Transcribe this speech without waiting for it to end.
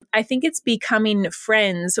I think it's becoming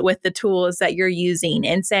friends with the tools that you're using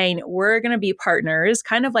and saying, we're going to be partners,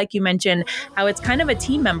 kind of like you mentioned, how it's kind of a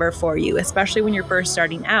team member for you, especially when you're first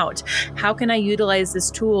starting out. How can I utilize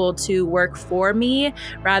this tool to work for me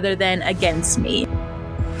rather than against me?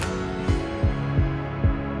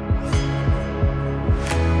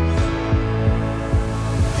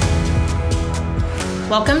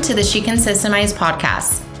 Welcome to the She Can Systemize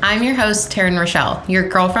podcast. I'm your host, Taryn Rochelle, your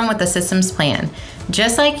girlfriend with a systems plan.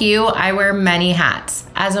 Just like you, I wear many hats.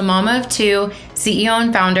 As a mom of two, CEO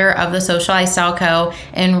and founder of the Social Lifestyle Co.,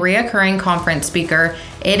 and reoccurring conference speaker,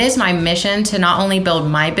 it is my mission to not only build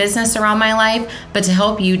my business around my life, but to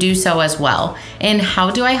help you do so as well. And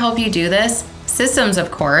how do I help you do this? Systems, of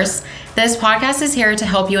course. This podcast is here to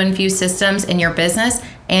help you infuse systems in your business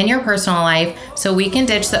and your personal life so we can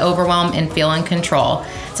ditch the overwhelm and feel in control.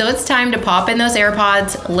 So it's time to pop in those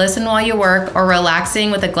AirPods, listen while you work, or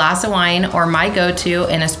relaxing with a glass of wine or my go-to,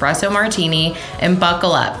 an espresso martini, and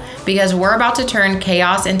buckle up because we're about to turn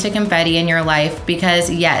chaos into confetti in your life because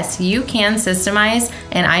yes, you can systemize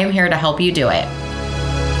and I am here to help you do it.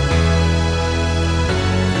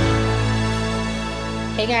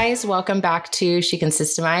 Hey guys, welcome back to She Can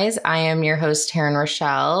Systemize. I am your host, Taryn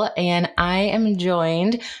Rochelle, and I am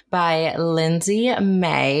joined by Lindsay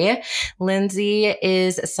May. Lindsay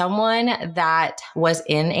is someone that was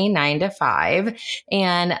in a 9-to-5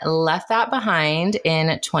 and left that behind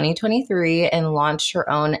in 2023 and launched her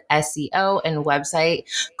own SEO and website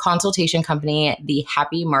consultation company, The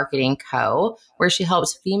Happy Marketing Co., where she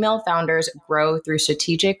helps female founders grow through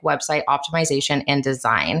strategic website optimization and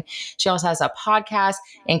design. She also has a podcast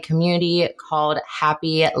and community called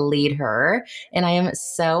Happy Lead Her. And I am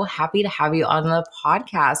so happy to have you on the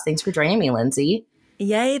podcast. Thanks for joining me, Lindsay.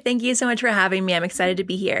 Yay. Thank you so much for having me. I'm excited to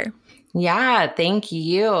be here. Yeah, thank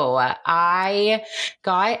you. I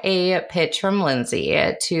got a pitch from Lindsay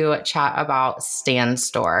to chat about Stand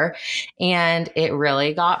Store, and it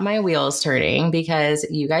really got my wheels turning because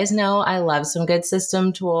you guys know I love some good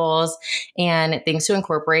system tools and things to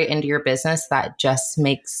incorporate into your business that just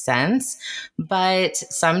makes sense. But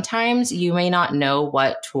sometimes you may not know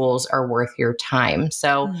what tools are worth your time.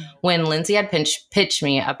 So when Lindsay had pitched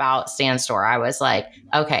me about Stand Store, I was like,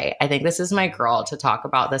 okay, I think this is my girl to talk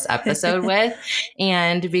about this episode with.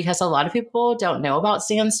 And because a lot of people don't know about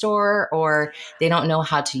Stand Store or they don't know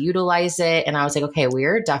how to utilize it. And I was like, okay,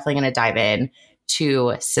 we're definitely going to dive in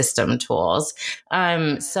to system tools.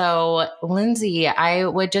 So Lindsay, I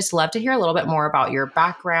would just love to hear a little bit more about your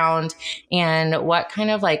background and what kind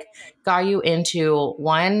of like got you into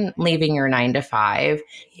one, leaving your 9-to-5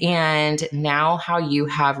 and now how you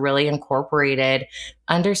have really incorporated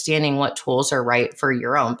understanding what tools are right for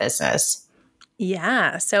your own business.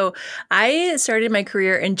 Yeah. So I started my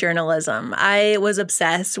career in journalism. I was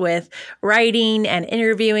obsessed with writing and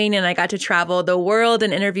interviewing, and I got to travel the world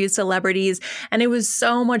and interview celebrities. And it was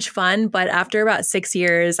so much fun. But after about 6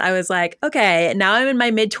 years, I was like, okay, now I'm in my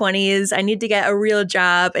mid-20s. I need to get a real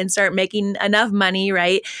job and start making enough money,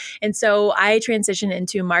 right? And so I transitioned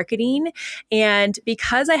into marketing. And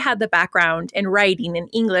because I had the background in writing and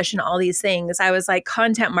English and all these things, I was like,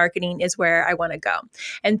 content marketing is where I want to go.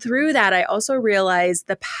 And through that, I also realized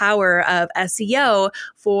the power of SEO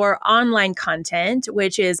for online content,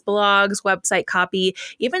 which is blogs, website copy,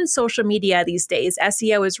 even social media these days.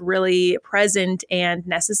 SEO is really present and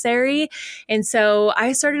necessary. And so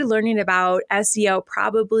I started learning about SEO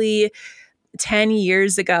probably 10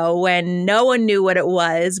 years ago when no one knew what it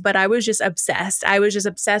was, but I was just obsessed. I was just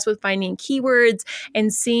obsessed with finding keywords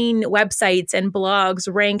and seeing websites and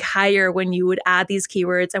blogs rank higher when you would add these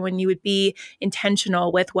keywords and when you would be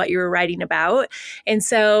intentional with what you were writing about. And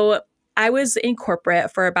so I was in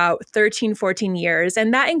corporate for about 13, 14 years,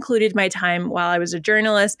 and that included my time while I was a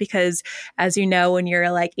journalist because, as you know, when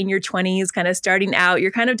you're like in your 20s, kind of starting out,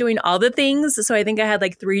 you're kind of doing all the things. So I think I had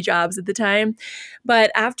like 3 jobs at the time.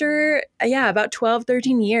 But after, about 12,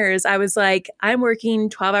 13 years, I was like, I'm working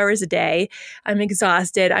 12 hours a day. I'm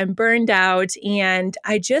exhausted. I'm burned out, and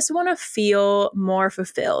I just want to feel more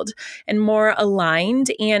fulfilled and more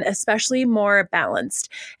aligned and especially more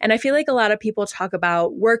balanced. And I feel like a lot of people talk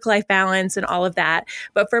about work-life balance and all of that.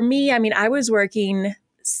 But for me, I mean, I was working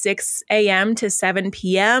 6 a.m. to 7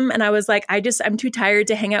 p.m. And I was like, I'm too tired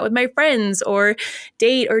to hang out with my friends or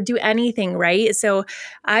date or do anything, right? So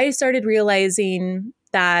I started realizing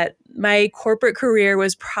that my corporate career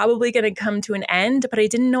was probably going to come to an end, but I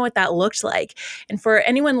didn't know what that looked like. And for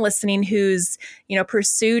anyone listening who's,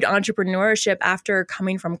 pursued entrepreneurship after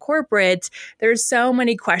coming from corporate, there's so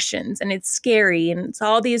many questions and it's scary and it's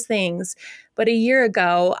all these things. But a year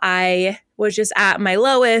ago, I was just at my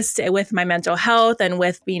lowest with my mental health and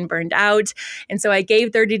with being burned out. And so I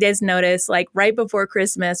gave 30 days notice, like right before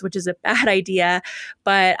Christmas, which is a bad idea.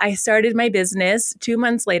 But I started my business 2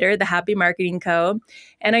 months later, the Happy Marketing Co.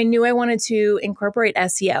 And I knew I wanted to incorporate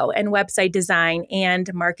SEO and website design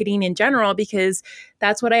and marketing in general, because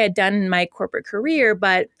that's what I had done in my corporate career.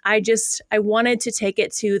 But I wanted to take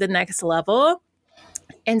it to the next level.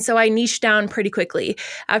 And so I niched down pretty quickly.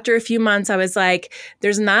 After a few months, I was like,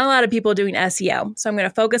 there's not a lot of people doing SEO. So I'm going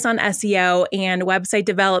to focus on SEO and website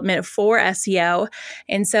development for SEO.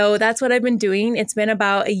 And so that's what I've been doing. It's been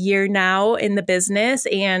about a year now in the business,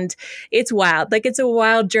 and it's wild. Like, it's a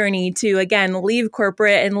wild journey to, again, leave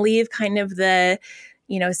corporate and leave kind of the,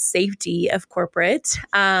 safety of corporate.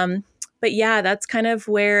 But yeah, that's kind of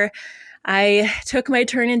where I took my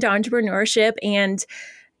turn into entrepreneurship. And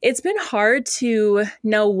it's been hard to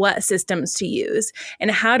know what systems to use and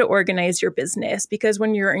how to organize your business, because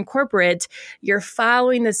when you're in corporate, you're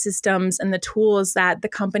following the systems and the tools that the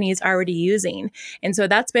company is already using. And so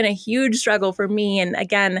that's been a huge struggle for me. And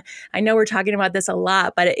again, I know we're talking about this a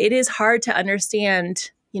lot, but it is hard to understand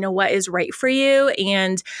what is right for you.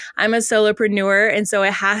 And I'm a solopreneur, and so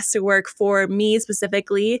it has to work for me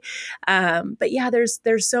specifically. But yeah,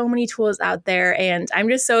 there's so many tools out there, and I'm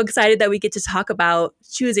just so excited that we get to talk about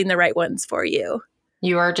choosing the right ones for you.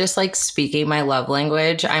 You are just like speaking my love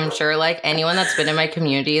language. I'm sure like anyone that's been in my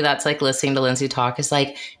community that's like listening to Lindsay talk is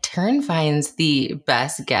like, Taryn finds the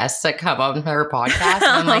best guests that come on her podcast. And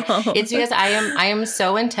I'm like, it's because I am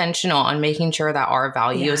so intentional on making sure that our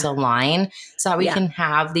values align so that we can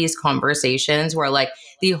have these conversations where like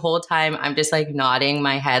the whole time I'm just like nodding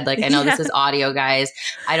my head. Like, I know this is audio, guys.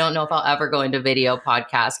 I don't know if I'll ever go into video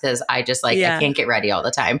podcast because I just like, I can't get ready all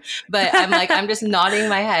the time. But I'm just nodding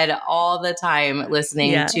my head all the time listening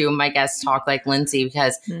to my guests talk like Lindsay,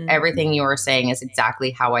 because everything you are saying is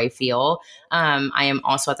exactly how I feel. I am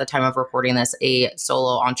also, at the time of recording this, a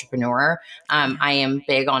solo entrepreneur. I am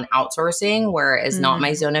big on outsourcing, where it is not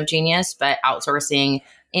my zone of genius, but outsourcing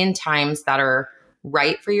in times that are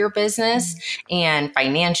right for your business and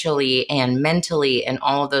financially and mentally and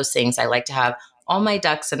all of those things. I like to have all my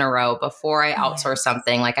ducks in a row before I outsource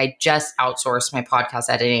something. Like, I just outsourced my podcast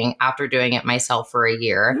editing after doing it myself for a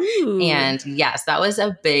year. Ooh. And yes, that was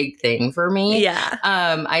a big thing for me. Yeah.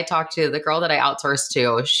 I talked to the girl that I outsourced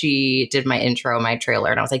to. She did my intro, my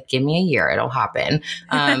trailer, and I was like, give me a year, it'll happen.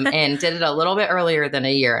 And did it a little bit earlier than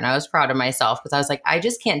a year. And I was proud of myself because I was like, I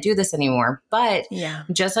just can't do this anymore. But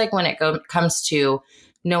just like when it comes to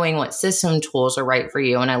knowing what system tools are right for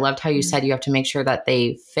you. And I loved how you said you have to make sure that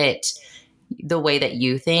they fit the way that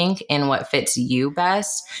you think and what fits you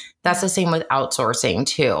best. That's the same with outsourcing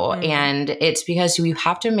too. And it's because you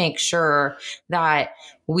have to make sure that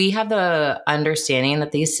we have the understanding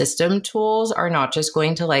that these system tools are not just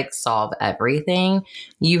going to like solve everything.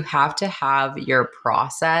 You have to have your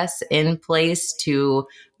process in place to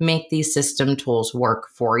make these system tools work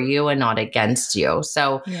for you and not against you.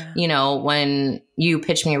 So, when you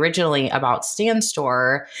pitched me originally about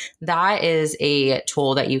StanStore, that is a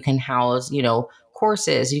tool that you can house,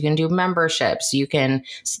 courses, you can do memberships, you can,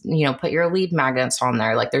 put your lead magnets on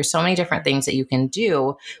there. Like, there's so many different things that you can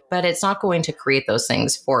do, but it's not going to create those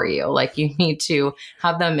things for you. Like, you need to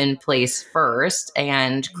have them in place first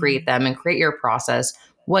and create them and create your process,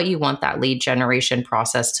 what you want that lead generation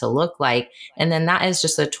process to look like. And then that is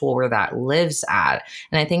just a tool where that lives at.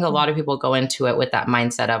 And I think a lot of people go into it with that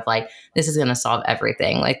mindset of like, this is going to solve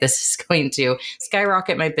everything. Like, this is going to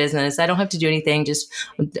skyrocket my business. I don't have to do anything. Just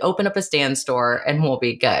open up a StanStore and we'll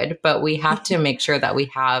be good. But we have to make sure that we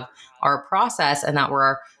have our process and that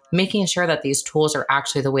we're making sure that these tools are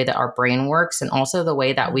actually the way that our brain works and also the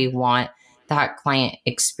way that we want that client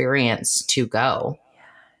experience to go.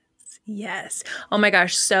 Yes. Oh my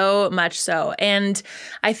gosh, so much so. And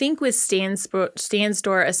I think with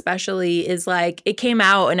StanStore especially is like, it came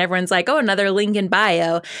out and everyone's like, oh, another link in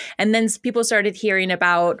bio. And then people started hearing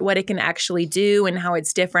about what it can actually do and how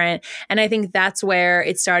it's different. And I think that's where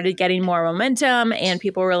it started getting more momentum and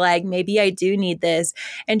people were like, maybe I do need this.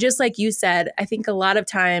 And just like you said, I think a lot of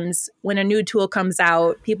times when a new tool comes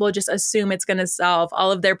out, people just assume it's going to solve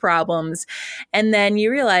all of their problems. And then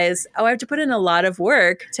you realize, oh, I have to put in a lot of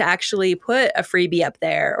work to actually put a freebie up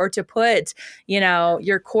there or to put,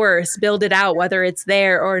 your course, build it out, whether it's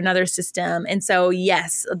there or another system. And so,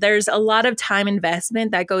 yes, there's a lot of time investment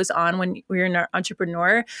that goes on when you're an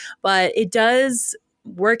entrepreneur, but it does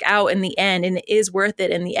work out in the end and it is worth it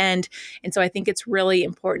in the end. And so I think it's really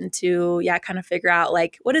important to, kind of figure out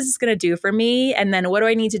like, what is this going to do for me? And then what do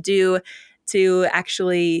I need to do to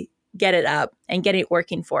actually get it up and get it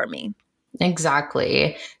working for me?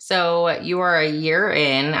 Exactly. So you are a year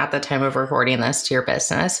in at the time of recording this to your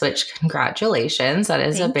business, which congratulations. That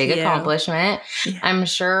is a Thank big you. accomplishment. Yeah. I'm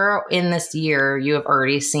sure in this year you have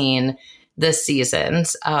already seen the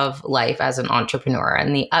seasons of life as an entrepreneur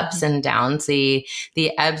and the ups Mhm. and downs, the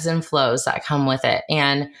ebbs and flows that come with it.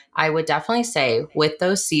 And I would definitely say with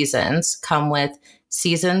those seasons come with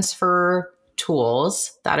seasons for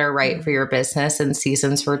tools that are right for Mhm. your business and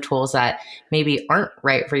seasons for tools that maybe aren't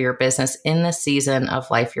right for your business in the season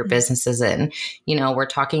of life your Mhm. business is in. You know, we're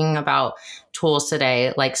talking about tools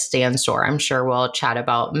today like Stand Store. I'm sure we'll chat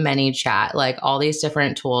about ManyChat, like all these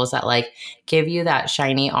different tools that like give you that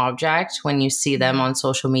shiny object when you see them Yeah. on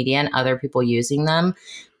social media and other people using them.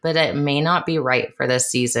 But it may not be right for the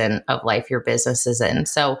season of life your business is in.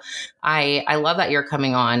 So I love that you're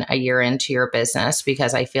coming on a year into your business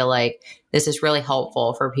because I feel like this is really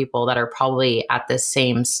helpful for people that are probably at the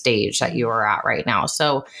same stage that you Mhm. are at right now.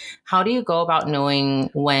 So, how do you go about knowing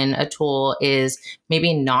when a tool is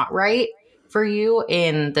maybe not right for you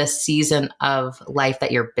in the season of life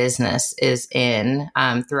that your business is in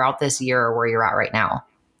throughout this year where you're at right now?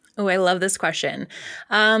 Oh, I love this question.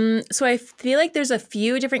 So I feel like there's a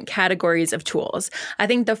few different categories of tools. I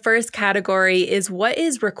think the first category is what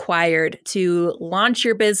is required to launch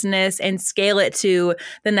your business and scale it to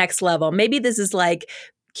the next level. Maybe this is like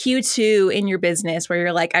Q2 in your business where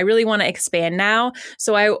you're like, I really want to expand now.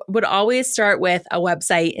 So I would always start with a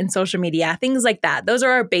website and social media, things like that. Those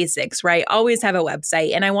are our basics, right? Always have a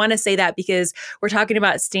website. And I want to say that because we're talking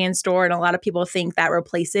about Stand Store, and a lot of people think that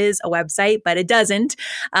replaces a website, but it doesn't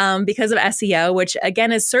because of SEO, which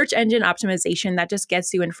again is search engine optimization that just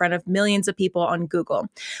gets you in front of millions of people on Google.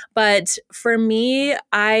 But for me,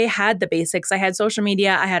 I had the basics. I had social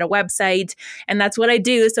media, I had a website, and that's what I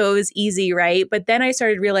do. So it was easy, right? But then I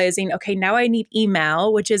started realizing, okay, now I need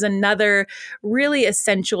email, which is another really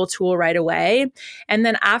essential tool right away. And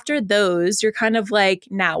then after those, you're kind of like,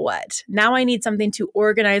 now what? Now I need something to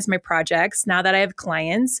organize my projects now that I have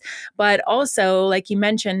clients. But also, like you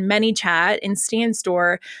mentioned, ManyChat and Stand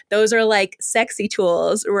Store, those are like sexy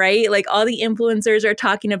tools, right? Like all the influencers are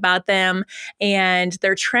talking about them and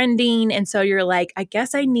they're trending. And so you're like, I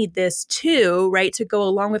guess I need this too, right? To go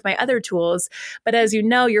along with my other tools. But as you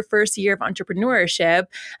know, your first year of entrepreneurship,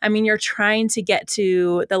 I mean, you're trying to get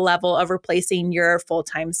to the level of replacing your full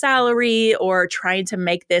time salary or trying to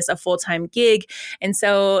make this a full time gig. And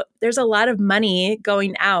so there's a lot of money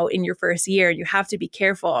going out in your first year. You have to be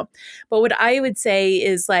careful. But what I would say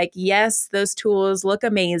is like, yes, those tools look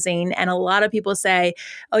amazing. And a lot of people say,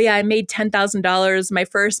 oh, yeah, I made $10,000 my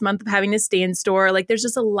first month of having a Stand Store. Like, there's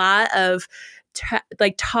just a lot of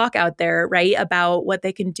talk out there, right, about what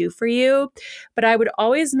they can do for you. But I would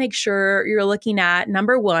always make sure you're looking at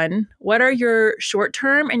number one, what are your short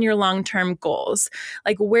term and your long term goals?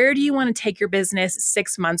 Like, where do you want to take your business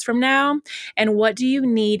 6 months from now? And what do you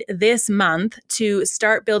need this month to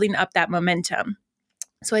start building up that momentum?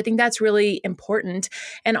 So I think that's really important.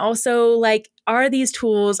 And also, like, are these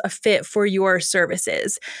tools a fit for your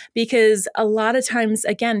services? Because a lot of times,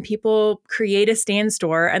 again, people create a Stand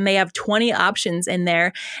Store and they have 20 options in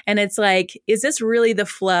there. And it's like, is this really the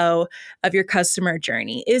flow of your customer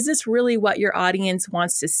journey? Is this really what your audience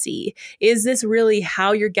wants to see? Is this really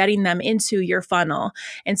how you're getting them into your funnel?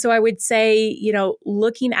 And so I would say,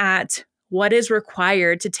 looking at what is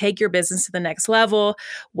required to take your business to the next level,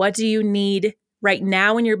 what do you need right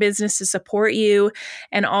now in your business to support you,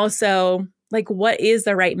 and also like what is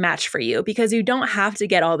the right match for you, because you don't have to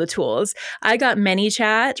get all the tools. I got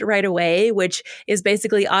ManyChat right away, which is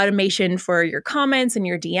basically automation for your comments and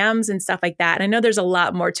your DMs and stuff like that. And I know there's a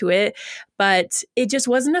lot more to it, but it just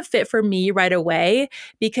wasn't a fit for me right away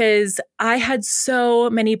because I had so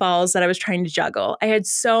many balls that I was trying to juggle. I had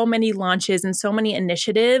so many launches and so many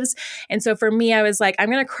initiatives. And so for me, I was like,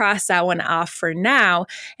 I'm going to cross that one off for now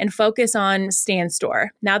and focus on Stand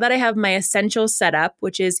Store. Now that I have my essentials set up,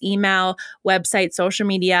 which is email, website, social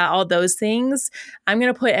media, all those things, I'm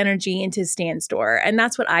going to put energy into Stand Store. And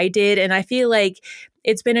that's what I did. And I feel like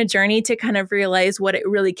it's been a journey to kind of realize what it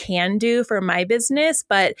really can do for my business.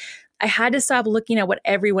 But I had to stop looking at what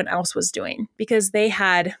everyone else was doing because they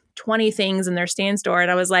had 20 things in their Stand Store. And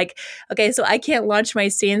I was like, okay, so I can't launch my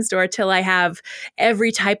Stand Store till I have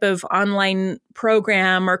every type of online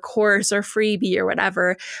program or course or freebie or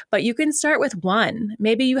whatever. But you can start with one.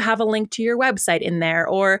 Maybe you have a link to your website in there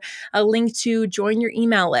or a link to join your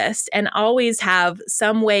email list, and always have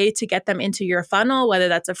some way to get them into your funnel, whether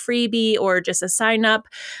that's a freebie or just a sign up.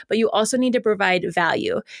 But you also need to provide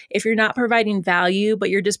value. If you're not providing value, but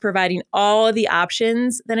you're just providing all the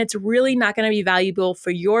options, then it's really not going to be valuable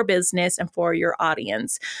for your business and for your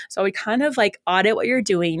audience. So we kind of like audit what you're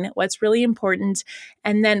doing, what's really important,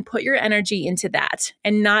 and then put your energy into that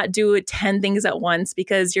and not do 10 things at once,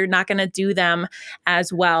 because you're not going to do them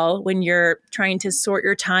as well when you're trying to sort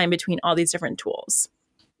your time between all these different tools.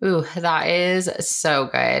 Ooh, that is so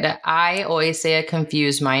good. I always say a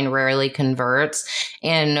confused mind rarely converts.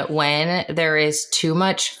 And when there is too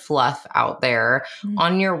much fluff out there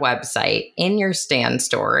on your website, in your stand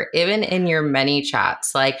store, even in your many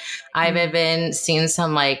chats, like I've even seen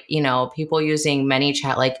some people using many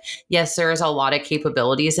chat, like, yes, there's a lot of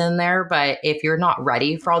capabilities in there, but if you're not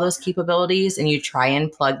ready for all those capabilities and you try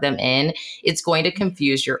and plug them in, it's going to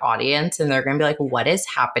confuse your audience and they're going to be like, what is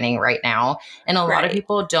happening right now? And a lot of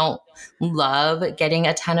people don't love getting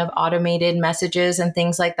a ton of automated messages and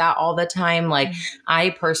things like that all the time. Like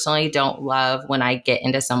I personally don't love when I get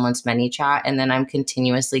into someone's many chat and then I'm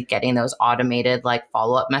continuously getting those automated like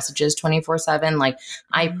follow-up messages 24/7. Like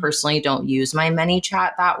I personally don't use my many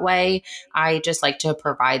chat that way. I just like to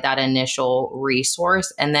provide that initial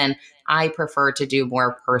resource and then I prefer to do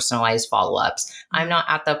more personalized follow-ups. I'm not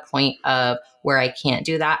at the point of where I can't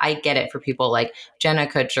do that. I get it for people like Jenna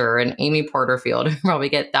Kutcher and Amy Porterfield who probably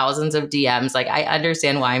get thousands of DMs. Like I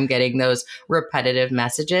understand why I'm getting those repetitive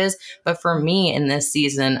messages. But for me in this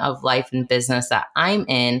season of life and business that I'm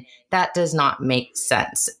in, that does not make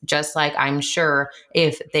sense. Just like I'm sure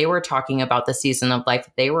if they were talking about the season of life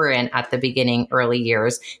they were in at the beginning, early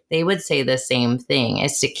years, they would say the same thing,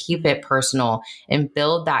 is to keep it personal and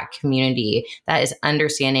build that community that is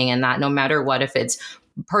understanding and that no matter what, if it's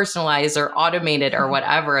personalized or automated or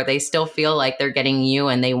whatever, they still feel like they're getting you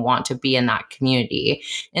and they want to be in that community.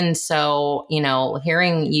 And so,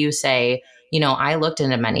 hearing you say, I looked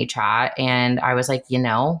into ManyChat and I was like,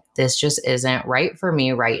 this just isn't right for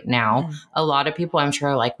me right now. A lot of people I'm sure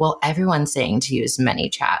are like, well, everyone's saying to use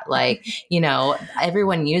ManyChat. Like,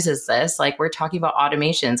 everyone uses this. Like we're talking about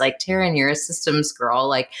automations. Like Taryn, you're a systems girl.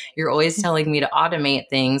 Like you're always telling me to automate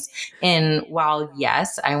things. And while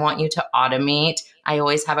yes, I want you to automate, I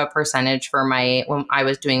always have a percentage for when I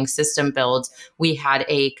was doing system builds, we had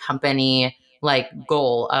a company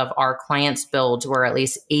goal of our clients' builds were at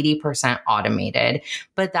least 80% automated.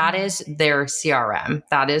 But that is their CRM.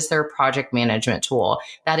 That is their project management tool.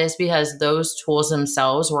 That is because those tools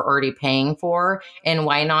themselves we're already paying for. And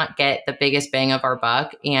why not get the biggest bang of our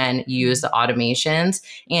buck and use the automations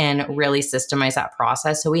and really systemize that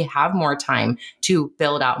process so we have more time to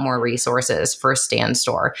build out more resources for Stand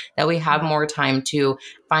Store, that we have more time to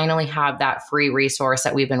finally have that free resource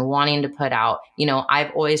that we've been wanting to put out.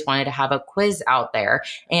 I've always wanted to have a quiz out there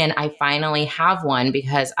and I finally have one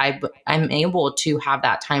because I'm able to have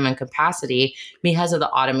that time and capacity because of the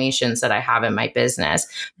automations that I have in my business.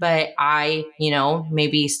 But I,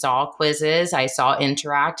 maybe saw quizzes, I saw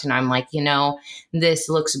Interact and I'm like, this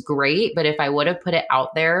looks great. But if I would have put it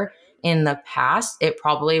out there in the past, it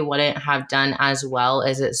probably wouldn't have done as well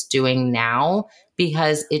as it's doing now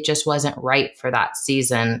because it just wasn't right for that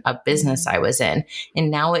season of business I was in.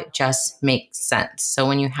 And now it just makes sense. So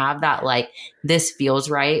when you have that, this feels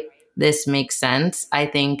right, this makes sense, I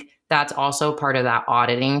think that's also part of that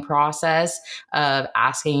auditing process of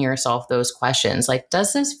asking yourself those questions. Like,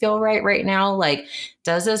 does this feel right now? Like,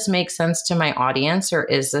 does this make sense to my audience or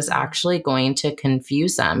is this actually going to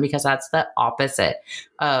confuse them? Because that's the opposite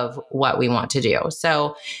of what we want to do.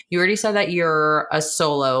 So you already said that you're a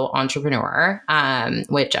solo entrepreneur,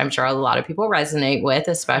 which I'm sure a lot of people resonate with,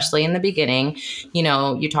 especially in the beginning.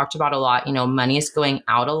 You talked about a lot, money is going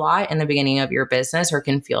out a lot in the beginning of your business or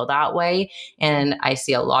can feel that way. And I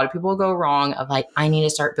see a lot of people go wrong of I need to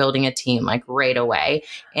start building a team right away.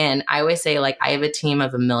 And I always say I have a team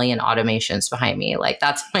of 1 million automations behind me.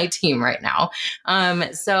 That's my team right now.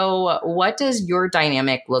 So what does your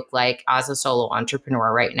dynamic look like as a solo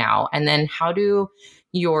entrepreneur right now? And then how do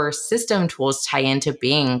your system tools tie into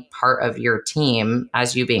being part of your team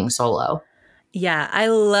as you being solo? Yeah, I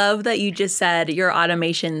love that you just said your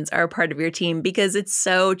automations are part of your team because it's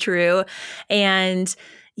so true. And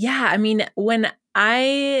yeah, I mean, when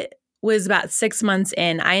I was about 6 months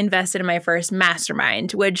in, I invested in my first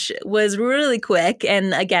mastermind, which was really quick.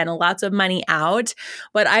 And again, lots of money out.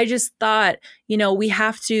 But I just thought, we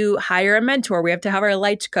have to hire a mentor. We have to have our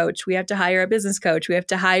life coach. We have to hire a business coach. We have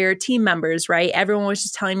to hire team members, right? Everyone was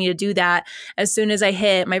just telling me to do that as soon as I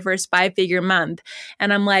hit my first 5-figure month.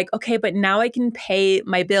 And I'm like, okay, but now I can pay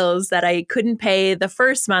my bills that I couldn't pay the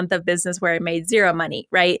first month of business where I made zero money,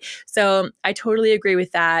 right? So I totally agree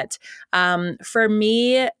with that. For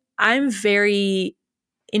me, I'm very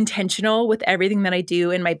intentional with everything that I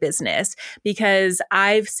do in my business, because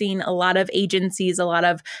I've seen a lot of agencies, a lot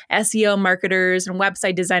of SEO marketers and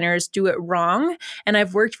website designers do it wrong. And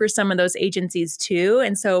I've worked for some of those agencies too.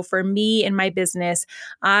 And so for me in my business,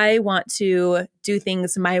 I want to do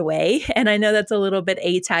things my way. And I know that's a little bit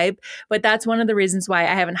A-type, but that's one of the reasons why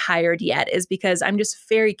I haven't hired yet, is because I'm just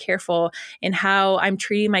very careful in how I'm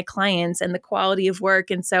treating my clients and the quality of work.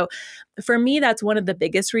 And so for me, that's one of the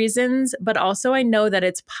biggest reasons. But also, I know that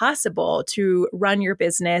it's possible to run your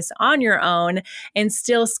business on your own and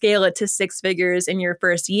still scale it to six figures in your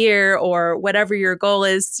first year, or whatever your goal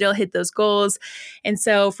is, still hit those goals. And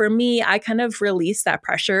so for me, I kind of release that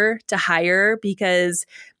pressure to hire, because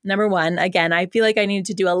number one, again, I feel like I needed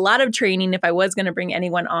to do a lot of training if I was going to bring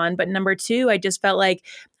anyone on. But number two, I just felt like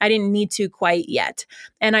I didn't need to quite yet.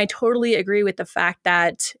 And I totally agree with the fact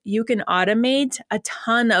that you can automate a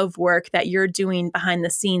ton of work that you're doing behind the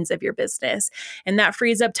scenes of your business. And that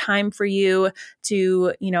frees up time for you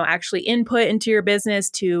to, actually input into your business,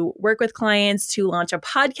 to work with clients, to launch a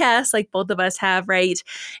podcast like both of us have, right?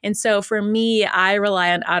 And so for me, I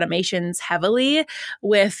rely on automations heavily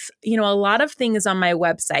with, a lot of things on my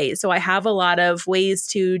website. So I have a lot of ways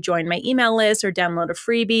to join my email list or download a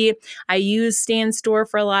freebie. I use StanStore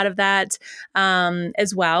for a lot of that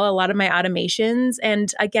as well, a lot of my automations.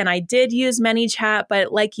 And again, I did use ManyChat,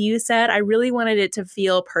 but like you said, I really wanted it to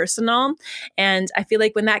feel personal. And I feel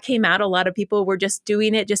like when that came out, a lot of people were just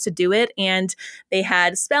doing it just to do it. And they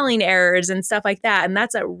had spelling errors and stuff like that. And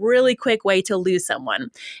that's a really quick way to lose someone.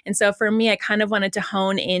 And so for me, I kind of wanted to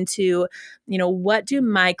hone into, what do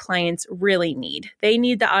my clients really need? They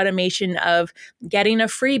need the automation of getting a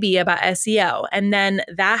freebie about SEO. And then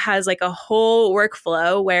that has like a whole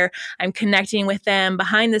workflow where I'm connecting with them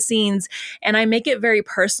behind the scenes, and I make it very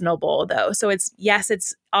personable though. So it's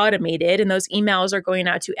automated, and those emails are going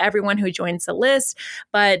out to everyone who joins the list,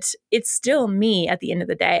 but it's still me at the end of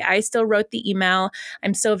the day. I still wrote the email.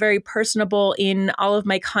 I'm still very personable in all of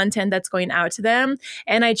my content that's going out to them,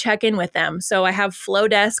 and I check in with them. So I have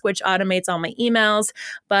Flowdesk, which automates all my emails,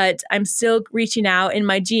 but I'm still reaching out in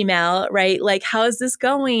my Gmail, right? Like, how's this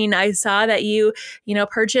going? I saw that you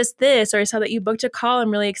purchased this, or I saw that you booked a call.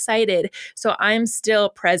 I'm really excited. So I'm still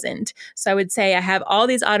present. So I would say I have all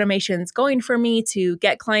these automations going for me to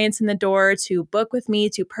get clients in the door, to book with me,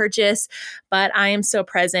 to purchase, but I am still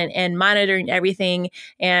present and monitoring everything.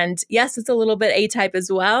 And yes, it's a little bit A-type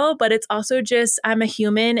as well, but it's also just, I'm a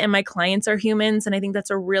human and my clients are humans. And I think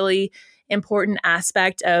that's a really important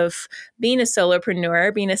aspect of being a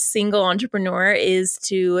solopreneur, being a single entrepreneur, is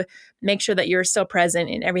to make sure that you're still present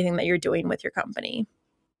in everything that you're doing with your company.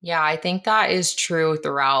 Yeah, I think that is true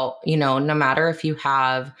throughout, no matter if you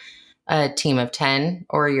have a team of 10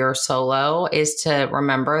 or you're solo, is to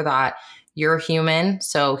remember that you're human.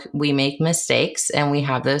 So we make mistakes and we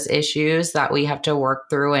have those issues that we have to work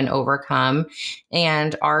through and overcome.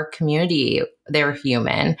 And our community, they're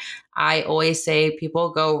human. I always say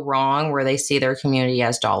people go wrong where they see their community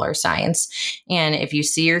as dollar signs. And if you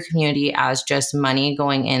see your community as just money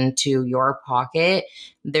going into your pocket,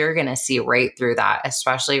 they're going to see right through that,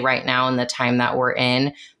 especially right now in the time that we're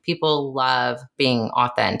in. People love being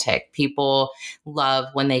authentic. People love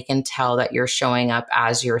when they can tell that you're showing up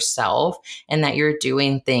as yourself and that you're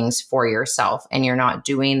doing things for yourself, and you're not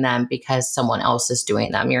doing them because someone else is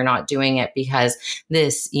doing them. You're not doing it because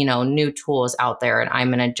this, new tool is out there and I'm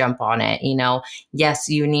going to jump on it. Yes,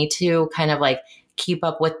 you need to kind of like keep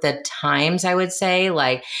up with the times, I would say.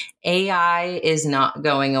 Like, AI is not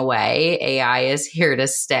going away. AI is here to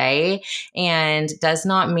stay, and does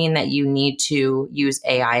not mean that you need to use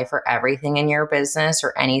AI for everything in your business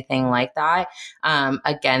or anything like that.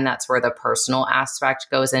 Again, that's where the personal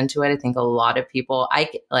aspect goes into it. I think a lot of people,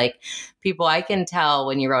 I can tell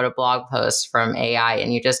when you wrote a blog post from AI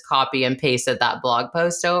and you just copy and pasted that blog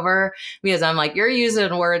post over, because I'm like, you're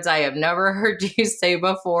using words I have never heard you say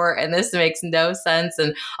before, and this makes no sense,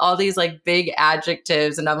 and all these like big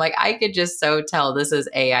adjectives. And I'm like, I could just so tell this is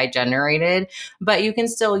AI generated, but you can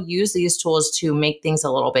still use these tools to make things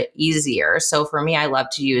a little bit easier. So for me, I love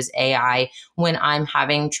to use AI when I'm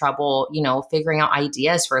having trouble, figuring out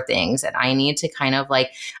ideas for things. And I need to kind of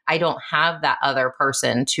like, I don't have that other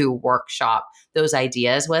person to workshop those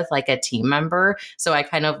ideas with, like a team member. So I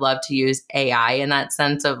kind of love to use AI in that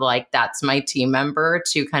sense of like, that's my team member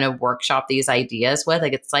to kind of workshop these ideas with.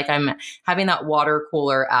 Like, it's like I'm having that water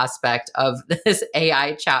cooler aspect of this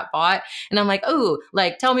AI chatbot. And I'm like, oh,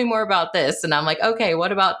 like, tell me more about this. And I'm like, okay,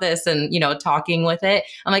 what about this? And, talking with it.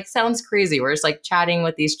 I'm like, sounds crazy. We're just like chatting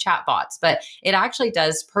with these chatbots, but it actually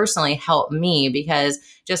does personally help me, because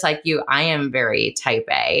just like you, I am very type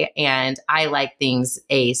A and I like things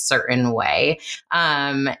a certain way.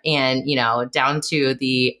 And, down to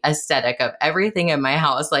the aesthetic of everything in my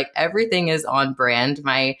house, like everything is on brand.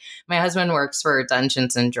 My husband works for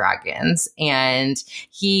Dungeons and Dragons, and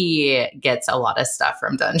he gets a lot of stuff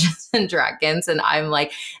from Dungeons and Dragons. And I'm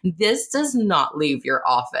like, this does not leave your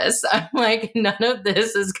office. I'm like, none of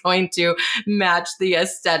this is going to match the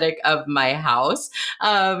aesthetic of my house.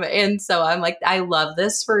 And so I'm like, I love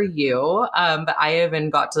this for you. But I even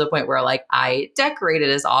got to the point where like I decorated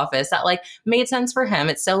his office that like made sense for him.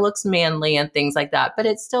 It still looks manly and things like that, but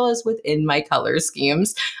it still is within my color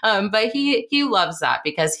schemes. But he loves that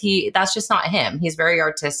because that's just not him. He's very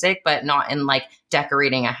artistic, but not in like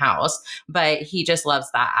decorating a house, but he just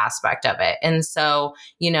loves that aspect of it. And so,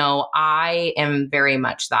 I am very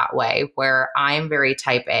much that way where I'm very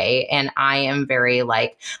type A, and I am very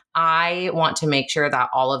like, I want to make sure that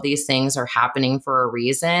all of these things are happening for a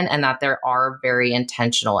reason and that there are very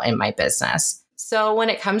intentional in my business. So when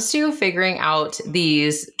it comes to figuring out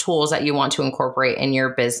these tools that you want to incorporate in your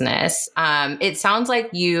business, it sounds like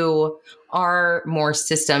you are more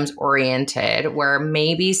systems oriented, where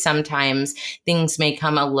maybe sometimes things may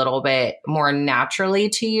come a little bit more naturally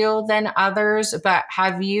to you than others. But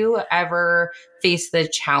have you ever faced the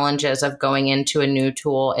challenges of going into a new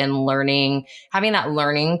tool and having that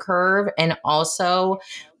learning curve? And also,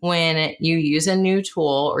 when you use a new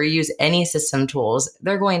tool or use any system tools,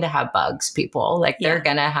 they're going to have bugs, people. Like they're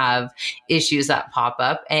going to have issues that pop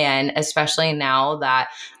up. And especially now that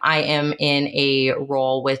I am in a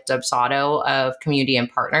role with Dubsado of community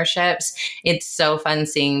and partnerships, it's so fun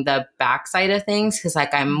seeing the backside of things because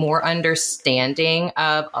like I'm more understanding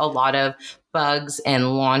of a lot of bugs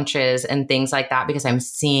and launches and things like that because I'm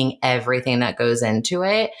seeing everything that goes into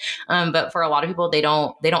it. But for a lot of people, they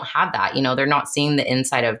don't have that. They're not seeing the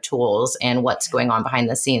inside of tools and what's going on behind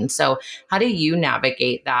the scenes. So how do you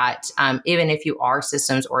navigate that, even if you are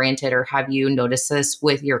systems oriented, or have you noticed this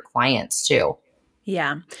with your clients too?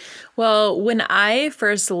 Yeah. Well, when I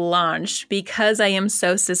first launched, because I am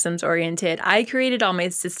so systems oriented, I created all my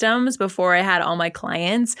systems before I had all my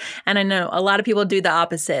clients. And I know a lot of people do the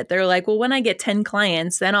opposite. They're like, well, when I get 10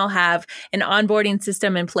 clients, then I'll have an onboarding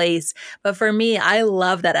system in place. But for me, I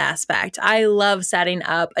love that aspect. I love setting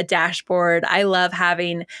up a dashboard. I love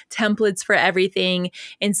having templates for everything.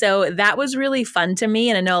 And so that was really fun to me.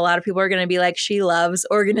 And I know a lot of people are going to be like, she loves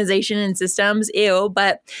organization and systems. Ew.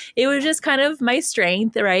 But it was just kind of my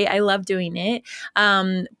strength, right? I love doing it.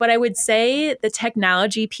 But I would say the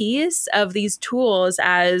technology piece of these tools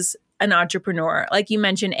as an entrepreneur, like you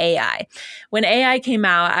mentioned, AI. When AI came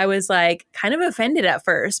out, I was like kind of offended at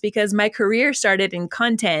first because my career started in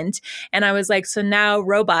content. And I was like, so now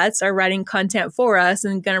robots are writing content for us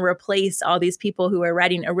and going to replace all these people who are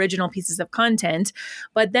writing original pieces of content.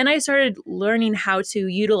 But then I started learning how to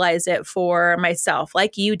utilize it for myself,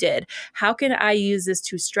 like you did. How can I use this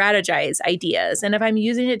to strategize ideas? And if I'm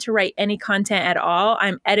using it to write any content at all,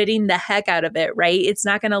 I'm editing the heck out of it, right? It's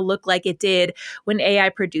not going to look like it did when AI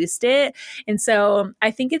produced it. And so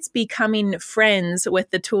I think it's becoming friends with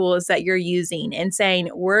the tools that you're using and saying,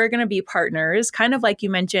 we're going to be partners, kind of like you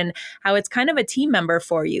mentioned, how it's kind of a team member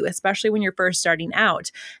for you, especially when you're first starting out.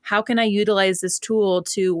 How can I utilize this tool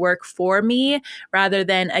to work for me rather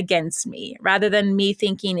than against me, rather than me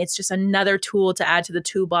thinking it's just another tool to add to the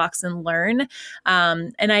toolbox and learn?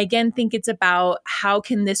 And I again think it's about how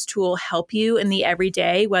can this tool help you in the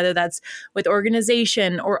everyday, whether that's with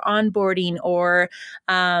organization or onboarding or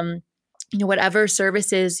whatever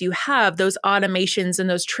services you have, those automations and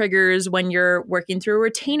those triggers when you're working through a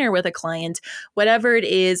retainer with a client, whatever it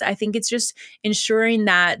is, I think it's just ensuring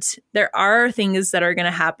that there are things that are going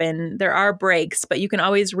to happen. There are breaks, but you can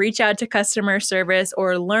always reach out to customer service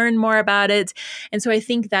or learn more about it. And so I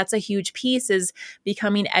think that's a huge piece, is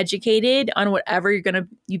becoming educated on whatever you're going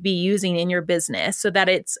to be using in your business so that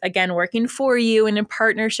it's, again, working for you and in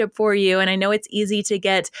partnership for you. And I know it's easy to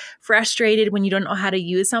get frustrated when you don't know how to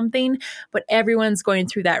use something, but everyone's going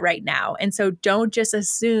through that right now. And so don't just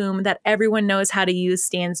assume that everyone knows how to use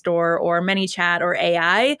StanStore or ManyChat or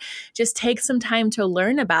AI. Just take some time to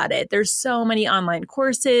learn about it. There's so many online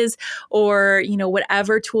courses or,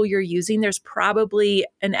 whatever tool you're using, there's probably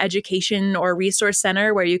an education or resource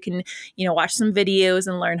center where you can, watch some videos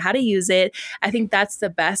and learn how to use it. I think that's the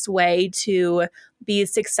best way to be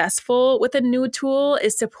successful with a new tool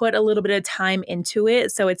is to put a little bit of time into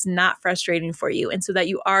it so it's not frustrating for you and so that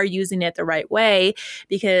you are using it the right way,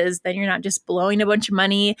 because then you're not just blowing a bunch of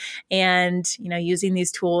money and, using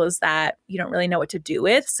these tools that you don't really know what to do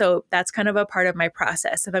with. So that's kind of a part of my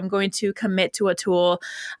process. If I'm going to commit to a tool,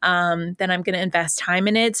 then I'm going to invest time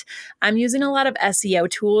in it. I'm using a lot of SEO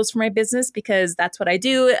tools for my business because that's what I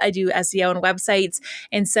do. I do SEO on websites.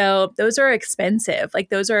 And so those are expensive. Like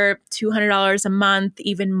those are $200 a month,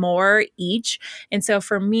 even more each. And so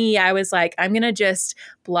for me, I was like, I'm going to just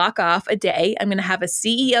block off a day. I'm going to have a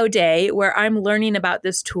CEO day where I'm learning about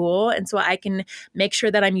this tool. And so I can make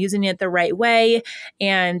sure that I'm using it the right way,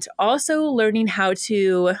 and also learning how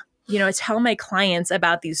to tell my clients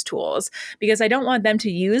about these tools, because I don't want them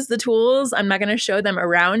to use the tools. I'm not going to show them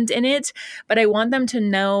around in it, but I want them to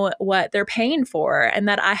know what they're paying for and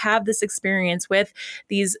that I have this experience with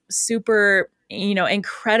these super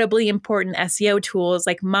incredibly important SEO tools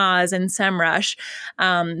like Moz and SEMrush.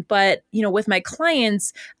 But with my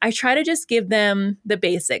clients, I try to just give them the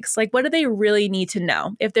basics. Like, what do they really need to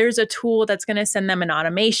know? If there's a tool that's going to send them an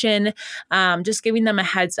automation, just giving them a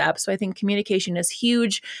heads up. So I think communication is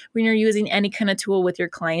huge when you're using any kind of tool with your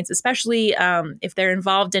clients, especially if they're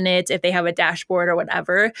involved in it, if they have a dashboard or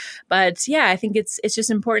whatever. But yeah, I think it's just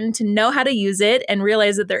important to know how to use it and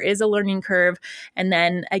realize that there is a learning curve. And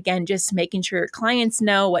then again, just making sure your clients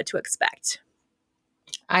know what to expect.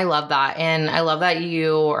 I love that. And I love that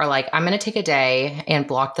you are like, I'm going to take a day and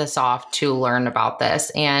block this off to learn about this.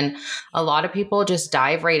 And a lot of people just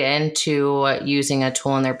dive right into using a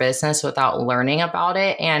tool in their business without learning about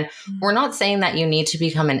it. And we're not saying that you need to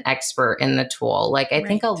become an expert in the tool. Like, I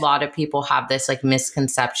think a lot of people have this like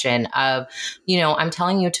misconception of, I'm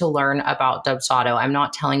telling you to learn about Dubsado. I'm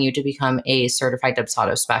not telling you to become a certified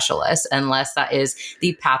Dubsado specialist, unless that is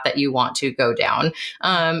the path that you want to go down.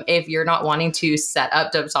 If you're not wanting to set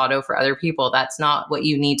up Dubsado for other people, that's not what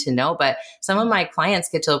you need to know. But some of my clients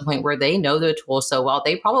get to a point where they know the tool so well,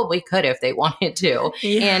 they probably could if they wanted to.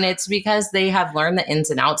 Yeah. And it's because they have learned the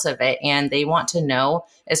ins and outs of it. And they want to know,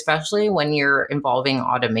 especially when you're involving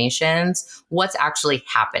automations, what's actually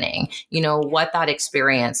happening, what that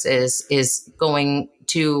experience is going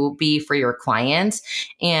to be for your clients.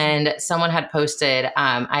 And someone had posted,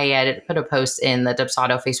 I had put a post in the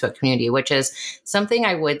Dubsado Facebook community, which is something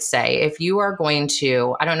I would say, if you are going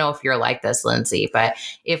to, I don't know if you're like this, Lindsay, but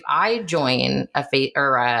if I join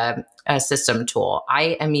a system tool,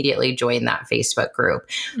 I immediately join that Facebook group.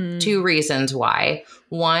 Two reasons why.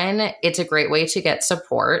 One, it's a great way to get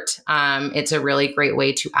support. It's a really great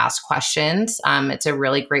way to ask questions. It's a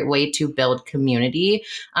really great way to build community.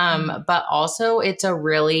 But also it's a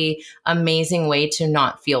really amazing way to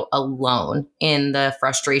not feel alone in the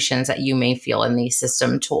frustrations that you may feel in these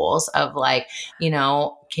system tools of like,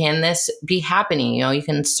 can this be happening? You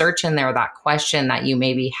can search in there that question that you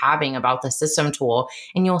may be having about the system tool,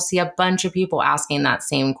 and you'll see a bunch of people asking that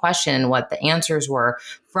same question, what the answers were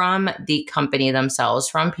from the company themselves,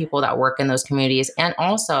 from people that work in those communities, and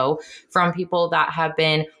also from people that have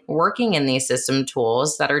been working in these system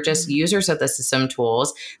tools that are just users of the system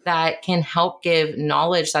tools that can help give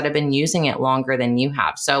knowledge that have been using it longer than you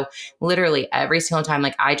have. So literally every single time,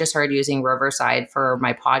 like I just started using Riverside for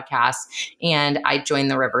my podcast, and I joined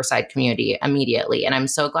the Riverside community immediately. And I'm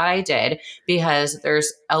so glad I did, because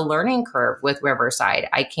there's a learning curve with Riverside.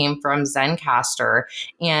 I came from Zencaster,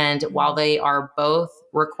 and while they are both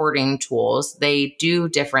recording tools, they do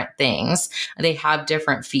different things. They have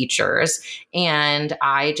different features. And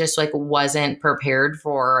I just like wasn't prepared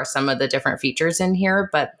for some of the different features in here,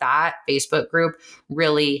 but that Facebook group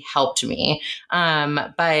really helped me.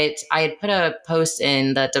 But I had put a post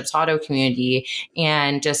in the Dubsado community,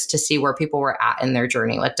 and just to see where people were at in their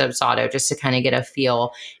journey with Dubsado, just to kind of get a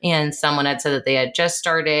feel. And someone had said that they had just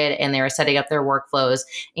started and they were setting up their workflows,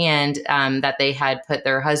 and that they had put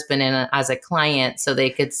their husband in as a client so they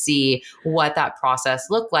could see what that process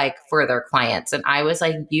looked like for their clients. And I was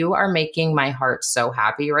like, you are making my heart so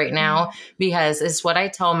happy right now, because it's what I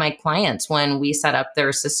tell my clients when we set up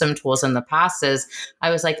their system tools in the past is I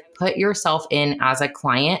was like, put yourself in as a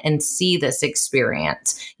client and see this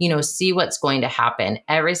experience, see what's going to happen.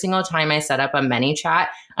 Every single time I set up a ManyChat,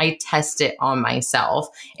 I test it on myself,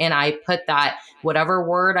 and I put that whatever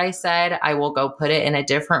word I said, I will go put it in a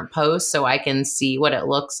different post so I can see what it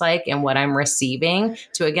looks like and what I'm receiving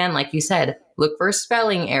to, again, like you said, look for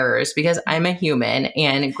spelling errors because I'm a human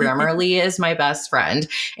and Grammarly is my best friend.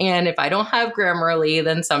 And if I don't have Grammarly,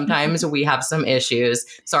 then sometimes we have some issues.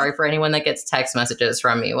 Sorry for anyone that gets text messages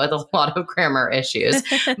from me with a lot of grammar issues.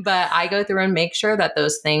 But I go through and make sure that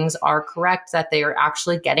those things are correct, that they are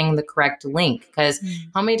actually getting the correct link. Because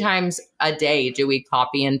how many times a day do we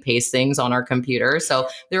copy and paste things on our computer? So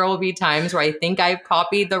there will be times where I think I've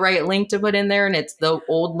copied the right link to put in there and it's the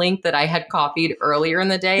old link that I had copied earlier in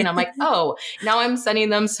the day. And I'm like, oh, now I'm sending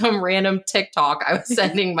them some random TikTok I was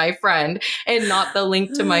sending my friend and not the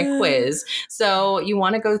link to my quiz. So you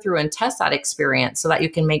want to go through and test that experience so that you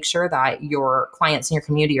can make sure that your clients in your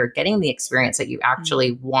community are getting the experience that you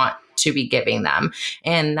actually want to be giving them.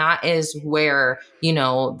 And that is where, you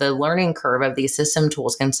know, the learning curve of these system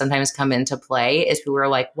tools can sometimes come into play, is people are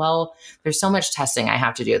like, well, there's so much testing I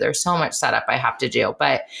have to do. There's so much setup I have to do,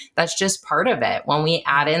 but that's just part of it. When we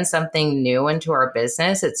add in something new into our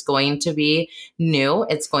business, it's going to be new.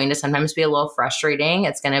 It's going to sometimes be a little frustrating.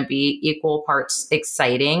 It's going to be equal parts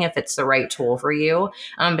exciting if it's the right tool for you.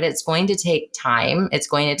 But it's going to take time. It's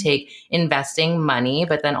going to take investing money,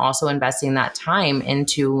 but then also investing that time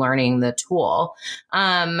into learning the tool.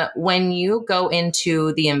 When you go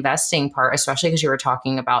into the investing part, especially because you were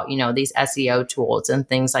talking about, you know, these SEO tools and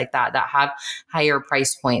things like that have higher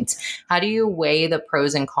price points, how do you weigh the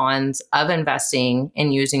pros and cons of investing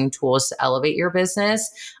and using tools to elevate your business,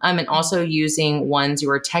 and also using ones you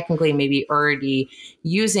are technically maybe already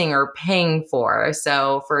using or paying for?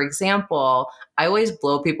 So for example, I always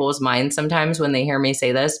blow people's minds sometimes when they hear me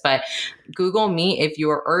say this, but Google Meet, if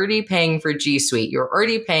you're already paying for G Suite, you're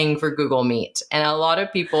already paying for Google Meet. And a lot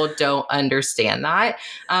of people don't understand that.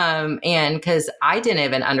 And because I didn't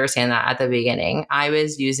even understand that at the beginning, I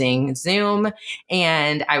was using Zoom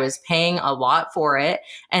and I was paying a lot for it.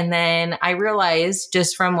 And then I realized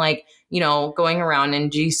just from like, you know, going around in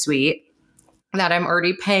G Suite that I'm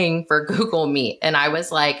already paying for Google Meet. And I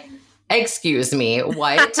was like, excuse me,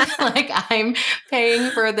 what? Like, I'm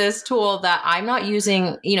paying for this tool that I'm not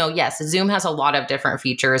using. You know, yes, Zoom has a lot of different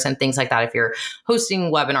features and things like that. If you're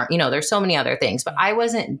hosting webinar, you know, there's so many other things, but I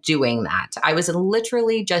wasn't doing that. I was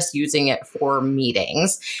literally just using it for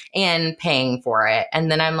meetings and paying for it.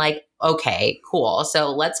 And then I'm like, okay, cool. So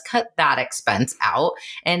let's cut that expense out.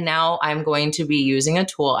 And now I'm going to be using a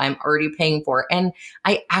tool I'm already paying for. And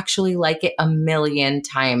I actually like it a million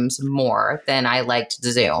times more than I liked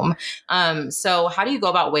Zoom. So how do you go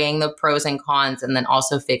about weighing the pros and cons and then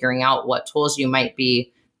also figuring out what tools you might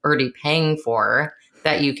be already paying for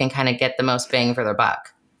that you can kind of get the most bang for the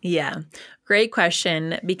buck? Yeah. Great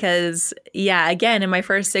question. Because again, in my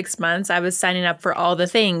first 6 months, I was signing up for all the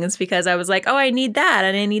things because I was like, oh, I need that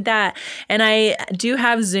and I need that. And I do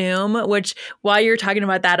have Zoom, which while you're talking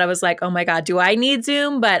about that, I was like, oh my God, do I need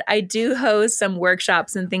Zoom? But I do host some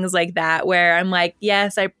workshops and things like that where I'm like,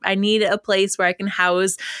 yes, I need a place where I can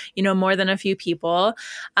house, you know, more than a few people.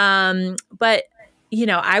 But you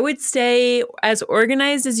know, I would stay as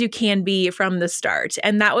organized as you can be from the start.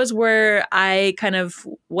 And that was where I kind of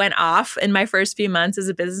went off in my first few months as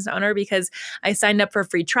a business owner, because I signed up for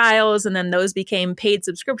free trials and then those became paid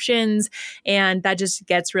subscriptions, and that just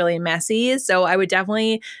gets really messy. So I would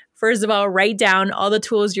definitely, first of all, write down all the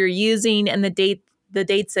tools you're using and the dates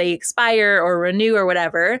they expire or renew or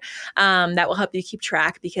whatever. That will help you keep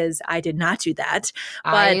track, because I did not do that.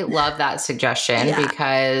 But I love that suggestion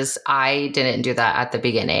because I didn't do that at the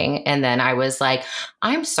beginning. And then I was like,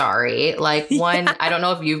 I'm sorry. Like I don't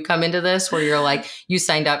know if you've come into this where you're like, you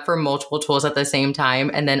signed up for multiple tools at the same time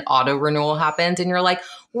and then auto renewal happens and you're like,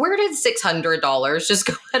 where did $600 just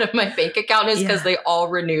go out of my bank account? Is because they all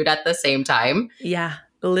renewed at the same time. Yeah.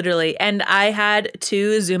 Literally. And I had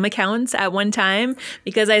 2 Zoom accounts at one time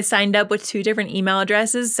because I signed up with 2 different email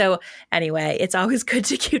addresses. So anyway, it's always good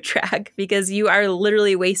to keep track because you are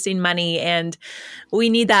literally wasting money and we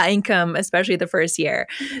need that income, especially the first year.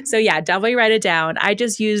 So yeah, definitely write it down. I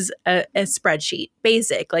just use a spreadsheet,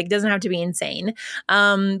 basic, like it doesn't have to be insane.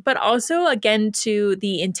 But also again, to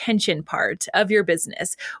the intention part of your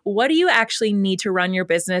business. What do you actually need to run your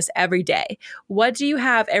business every day? What do you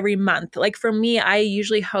have every month? Like for me, I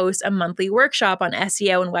usually host a monthly workshop on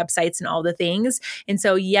SEO and websites and all the things. And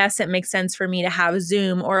so, yes, it makes sense for me to have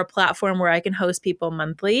Zoom or a platform where I can host people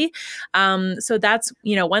monthly. So that's,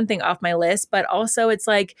 you know, one thing off my list, but also it's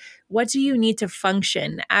like, what do you need to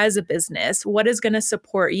function as a business? What is going to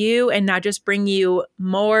support you and not just bring you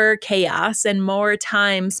more chaos and more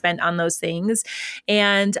time spent on those things?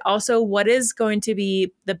 And also, what is going to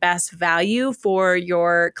be the best value for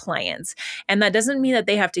your clients? And that doesn't mean that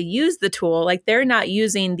they have to use the tool. Like, they're not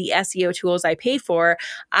using the SEO tools I pay for.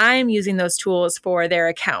 I'm using those tools for their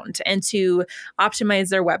account and to optimize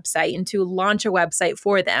their website and to launch a website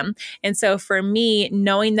for them. And so for me,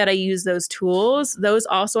 knowing that I use those tools, those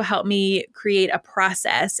also help me create a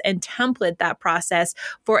process and template that process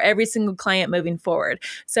for every single client moving forward.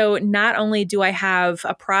 So not only do I have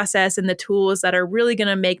a process and the tools that are really going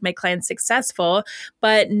to make my clients successful,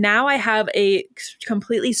 but now I have a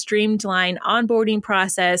completely streamlined onboarding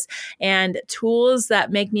process and tools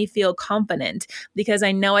that make me feel confident because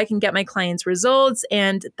I know I can get my clients results.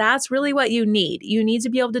 And that's really what you need. You need to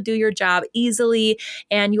be able to do your job easily.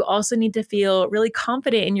 And you also need to feel really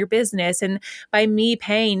confident in your business. And by me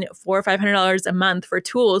paying $400 or $500 a month for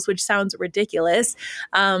tools, which sounds ridiculous,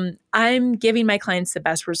 I'm giving my clients the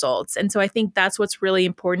best results. And so I think that's what's really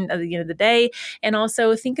important at the end of the day. And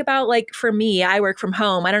also think about, like, for me, I work from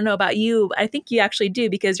home. I don't know about you. I think you actually do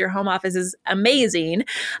because your home office is amazing.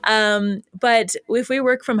 But if we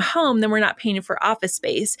work from home, then we're not paying for office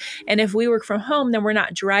space. And if we work from home, then we're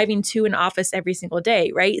not driving to an office every single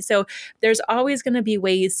day, right? So there's always going to be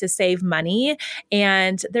ways to save money.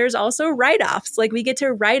 And there's also write-offs. Like, we get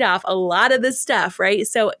to write off a lot of this stuff, right?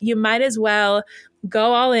 So you might as well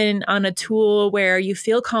go all in on a tool where you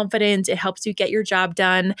feel confident, it helps you get your job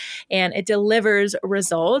done, and it delivers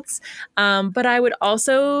results. But I would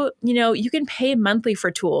also, you can pay monthly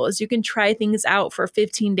for tools. You can try things out for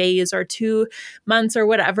 15 days or 2 months or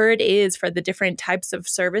whatever it is for the different types of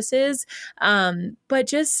services. But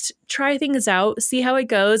just try things out, see how it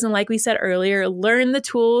goes. And like we said earlier, learn the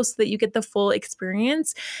tools so that you get the full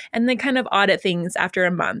experience and then kind of audit things after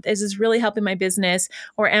a month. Is this really helping my business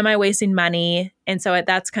or am I wasting money? And so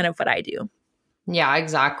that's kind of what I do. Yeah,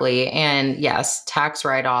 exactly. And yes, tax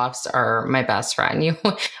write-offs are my best friend. You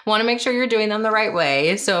want to make sure you're doing them the right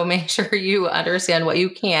way. So make sure you understand what you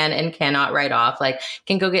can and cannot write off. Like,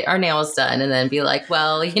 can go get our nails done and then be like,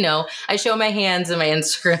 well, I show my hands in my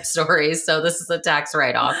Instagram stories, so this is a tax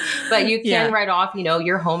write-off. But you can write off,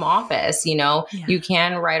 your home office. You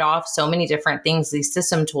can write off so many different things, these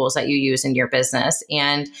system tools that you use in your business.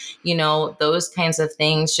 And, those kinds of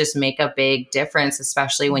things just make a big difference,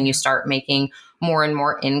 especially when you start making more and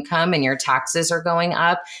more income and your taxes are going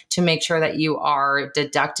up, to make sure that you are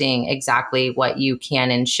deducting exactly what you can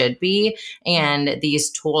and should be. And these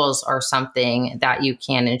tools are something that you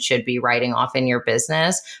can and should be writing off in your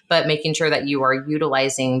business, but making sure that you are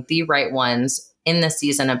utilizing the right ones in the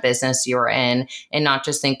season of business you're in, and not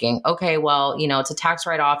just thinking, okay, well, it's a tax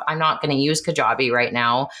write-off. I'm not going to use Kajabi right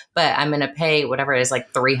now, but I'm going to pay whatever it is,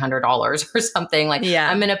 like $300 or something. Like,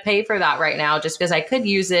 I'm going to pay for that right now just because I could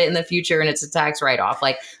use it in the future and it's a tax write-off.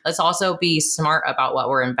 Like, let's also be smart about what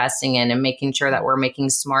we're investing in and making sure that we're making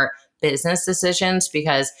smart business decisions,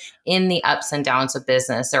 because in the ups and downs of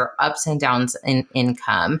business, there are ups and downs in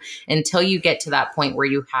income until you get to that point where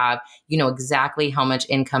you have, exactly how much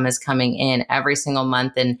income is coming in every single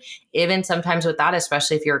month. And even sometimes with that,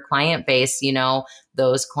 especially if you're a client base,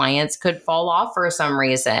 those clients could fall off for some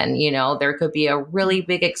reason. There could be a really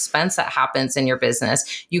big expense that happens in your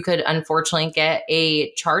business. You could unfortunately get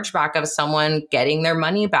a chargeback of someone getting their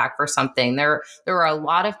money back for something. There are a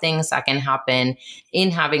lot of things that can happen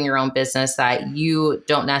in having your own business that you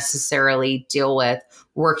don't necessarily deal with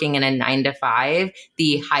working in a 9-to-5.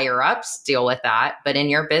 The higher ups deal with that, but in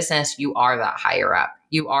your business, you are that higher up.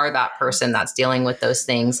 You are that person that's dealing with those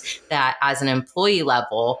things that as an employee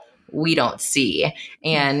level, we don't see.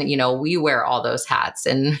 And, we wear all those hats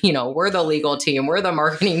and, we're the legal team, we're the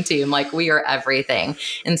marketing team, like we are everything.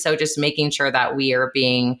 And so just making sure that we are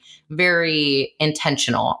being very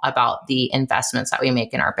intentional about the investments that we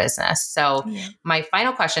make in our business. So my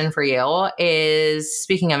final question for you is,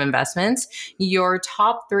 speaking of investments, your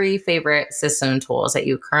top 3 favorite system tools that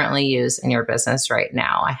you currently use in your business right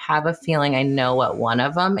now. I have a feeling I know what one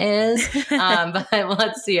of them is, but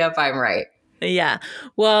let's see if I'm right. Yeah.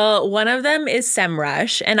 Well, one of them is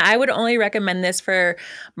SEMrush, and I would only recommend this for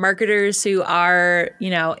marketers who are,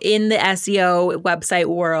 in the SEO website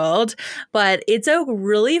world, but it's a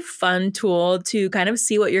really fun tool to kind of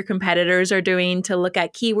see what your competitors are doing, to look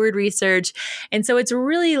at keyword research. And so it's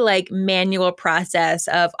really like manual process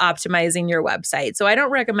of optimizing your website. So I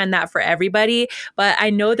don't recommend that for everybody, but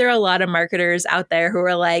I know there are a lot of marketers out there who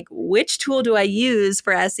are like, which tool do I use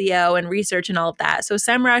for SEO and research and all of that? So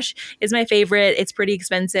SEMrush is my favorite. favorite. It's pretty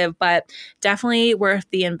expensive, but definitely worth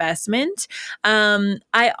the investment.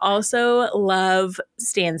 I also love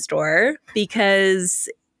StanStore because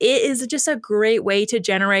it is just a great way to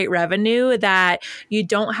generate revenue that you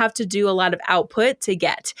don't have to do a lot of output to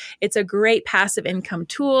get. It's a great passive income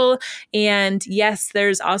tool. And yes,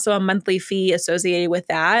 there's also a monthly fee associated with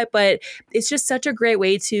that, but it's just such a great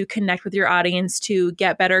way to connect with your audience to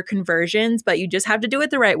get better conversions, but you just have to do it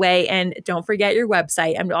the right way. And don't forget your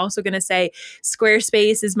website. I'm also going to say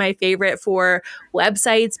Squarespace is my favorite for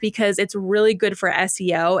websites because it's really good for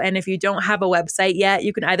SEO. And if you don't have a website yet,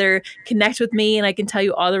 you can either connect with me and I can tell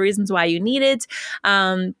you all the reasons why you need it.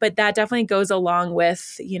 But that definitely goes along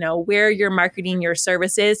with, where you're marketing your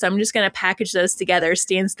services. So I'm just going to package those together,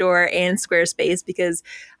 StanStore and Squarespace, because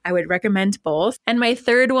I would recommend both. And my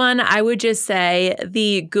third one, I would just say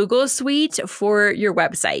the Google Suite for your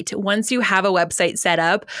website. Once you have a website set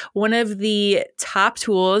up, one of the top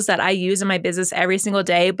tools that I use in my business every single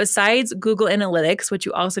day, besides Google Analytics, which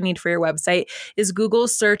you also need for your website, is Google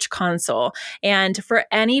Search Console. And for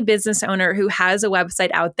any business owner who has a website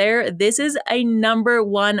out there, this is a number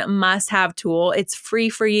one must-have tool. It's free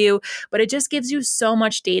for you, but it just gives you so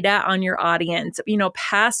much data on your audience,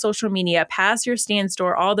 past social media, past your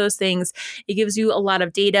StanStore, all those things. It gives you a lot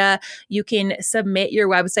of data. You can submit your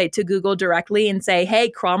website to Google directly and say, hey,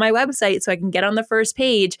 crawl my website so I can get on the first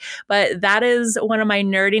page. But that is one of my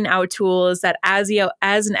nerding out tools that as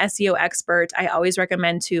an SEO expert, I always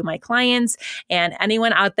recommend to my clients and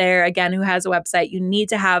anyone out there, again, who has a website. You need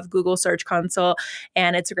to have Google Search Console,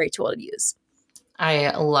 and it's a great tool to use.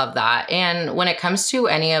 I love that. And when it comes to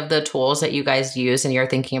any of the tools that you guys use and you're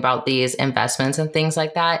thinking about these investments and things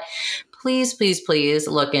like that, please, please, please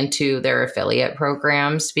look into their affiliate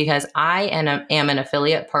programs, because I am an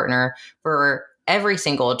affiliate partner for every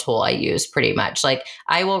single tool I use pretty much. Like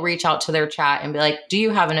I will reach out to their chat and be like, do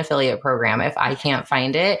you have an affiliate program if I can't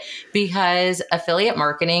find it? Because affiliate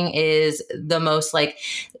marketing is the most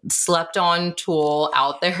slept on tool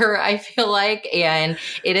out there, I feel like. And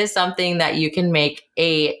it is something that you can make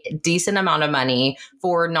a decent amount of money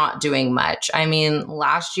for not doing much. I mean,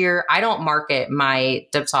 last year, I don't market my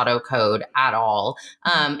Dipsato code at all.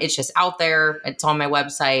 It's just out there. It's on my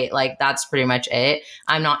website. That's pretty much it.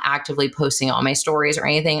 I'm not actively posting on my stories or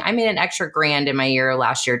anything. I made an extra $1,000 in my year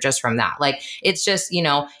last year just from that. It's just,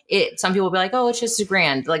 some people will be like, oh, it's just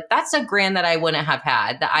 $1,000. That's $1,000 that I wouldn't have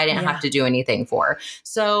had, that I didn't have to do anything for.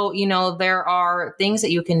 So, there are things that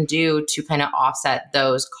you can do to kind of offset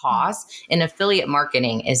those costs, and affiliate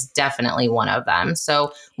marketing is definitely one of them.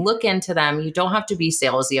 So look into them. You don't have to be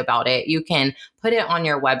salesy about it. You can put it on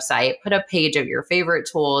your website, put a page of your favorite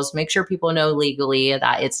tools, make sure people know legally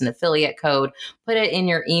that it's an affiliate code, put it in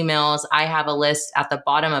your emails. I have a list at the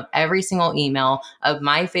bottom of every single email of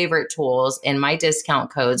my favorite tools and my discount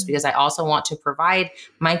codes, because I also want to provide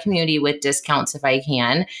my community with discounts if I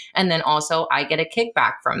can. And then also I get a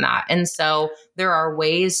kickback from that. And so there are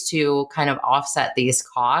ways to kind of offset these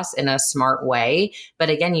costs in a smart way. But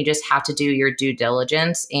again, you just have to do your due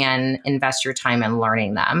diligence and invest your time in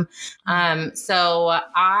learning them. So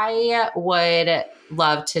I would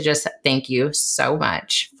love to just thank you so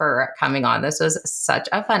much for coming on. This was such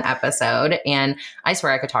a fun episode. And I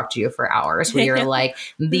swear I could talk to you for hours. We are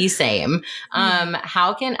the same.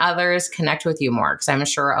 How can others connect with you more? Because I'm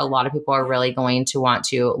sure a lot of people are really going to want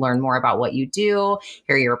to learn more about what you do,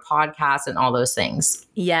 hear your podcast, and all those things.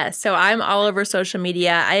 Yes. So I'm all over social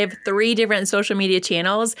media. I have 3 different social media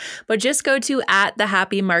channels, but just go to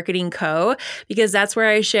 @thehappymarketingco, because that's where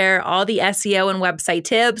I share all the SEO and website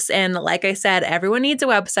tips. And like I said, everyone needs a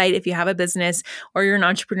website. If you have a business or you're an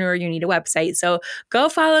entrepreneur, you need a website. So go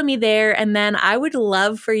follow me there. And then I would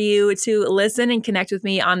love for you to listen and connect with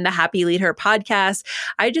me on the Happy Lead Her podcast.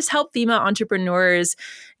 I just help female entrepreneurs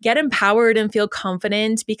get empowered and feel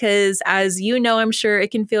confident, because as you know, I'm sure it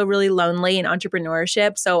can feel really lonely in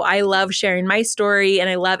entrepreneurship. So I love sharing my story and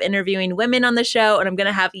I love interviewing women on the show, and I'm going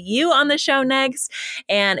to have you on the show next.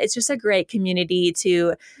 And it's just a great community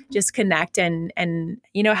to just connect and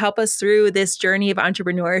help us through this journey of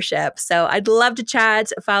entrepreneurship. So I'd love to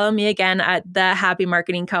chat. Follow me again at the Happy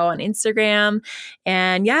Marketing Co on Instagram.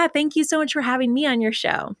 And yeah, thank you so much for having me on your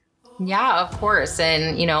show. Yeah, of course.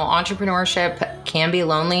 And, entrepreneurship can be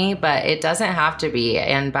lonely, but it doesn't have to be.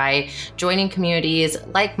 And by joining communities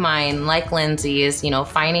like mine, like Lindsay's,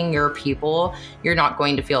 finding your people, you're not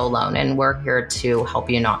going to feel alone. And we're here to help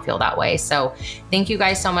you not feel that way. So thank you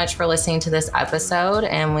guys so much for listening to this episode.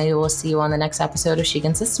 And we will see you on the next episode of She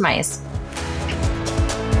Can Systemize.